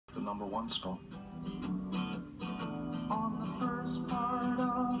#1 spot. On the first part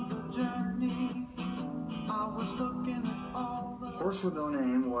of the journey, I was looking at all the... Horse with No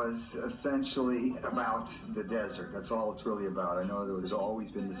Name was essentially about the desert. That's all it's really about. I know there's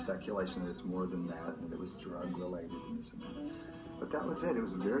always been the speculation that it's more than that, and that it was drug-related and this and that. But that was it. It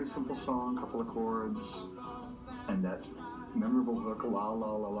was a very simple song, a couple of chords, and that memorable hook, la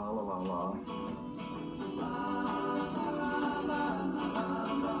la la la la la la.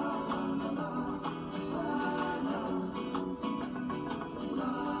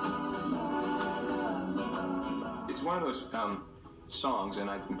 It's one of those songs, and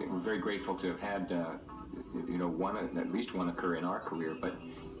I think we're very grateful to have had, at least one occur in our career. But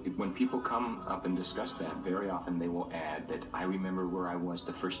when people come up and discuss that, very often they will add that I remember where I was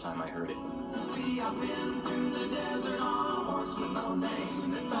the first time I heard it. See, I've been through the desert on a horse with no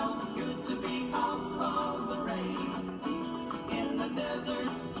name. It felt good to be out of the rain. In the desert,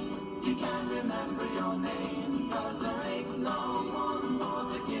 you can't remember your name, 'cause there ain't no one more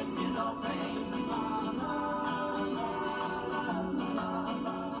to give you no pain.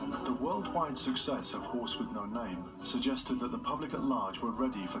 The worldwide success of Horse with No Name suggested that the public at large were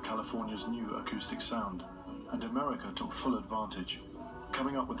ready for California's new acoustic sound, and America took full advantage,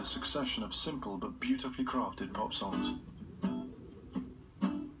 coming up with a succession of simple but beautifully crafted pop songs.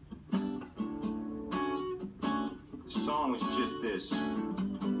 The song was just this,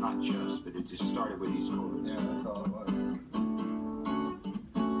 not just, but it just started with these chords. Yeah, that's all it was.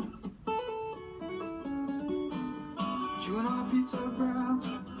 Chewing on a piece of grass,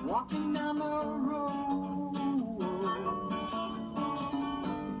 walking down the road.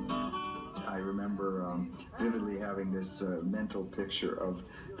 I remember vividly having this mental picture of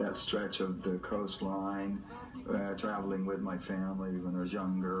that stretch of the coastline, traveling with my family when I was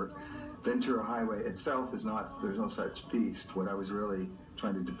younger. Ventura Highway itself is not, there's no such beast. What I was really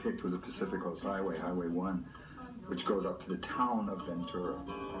trying to depict was a Pacific Coast Highway, Highway 1, which goes up to the town of Ventura.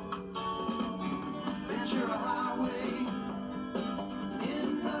 Ventura Highway,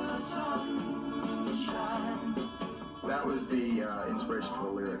 in the sunshine. That was the inspiration for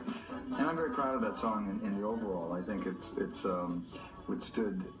the lyric. And I'm very proud of that song in the overall. I think it's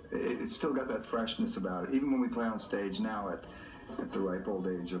still got that freshness about it. Even when we play on stage now at the ripe old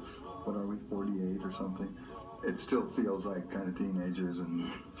age of, what are we, 48 or something, it still feels like kind of teenagers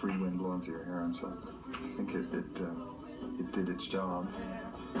and free wind blowing through your hair, and so I think it did its job.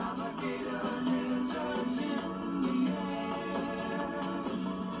 Navigator lizards in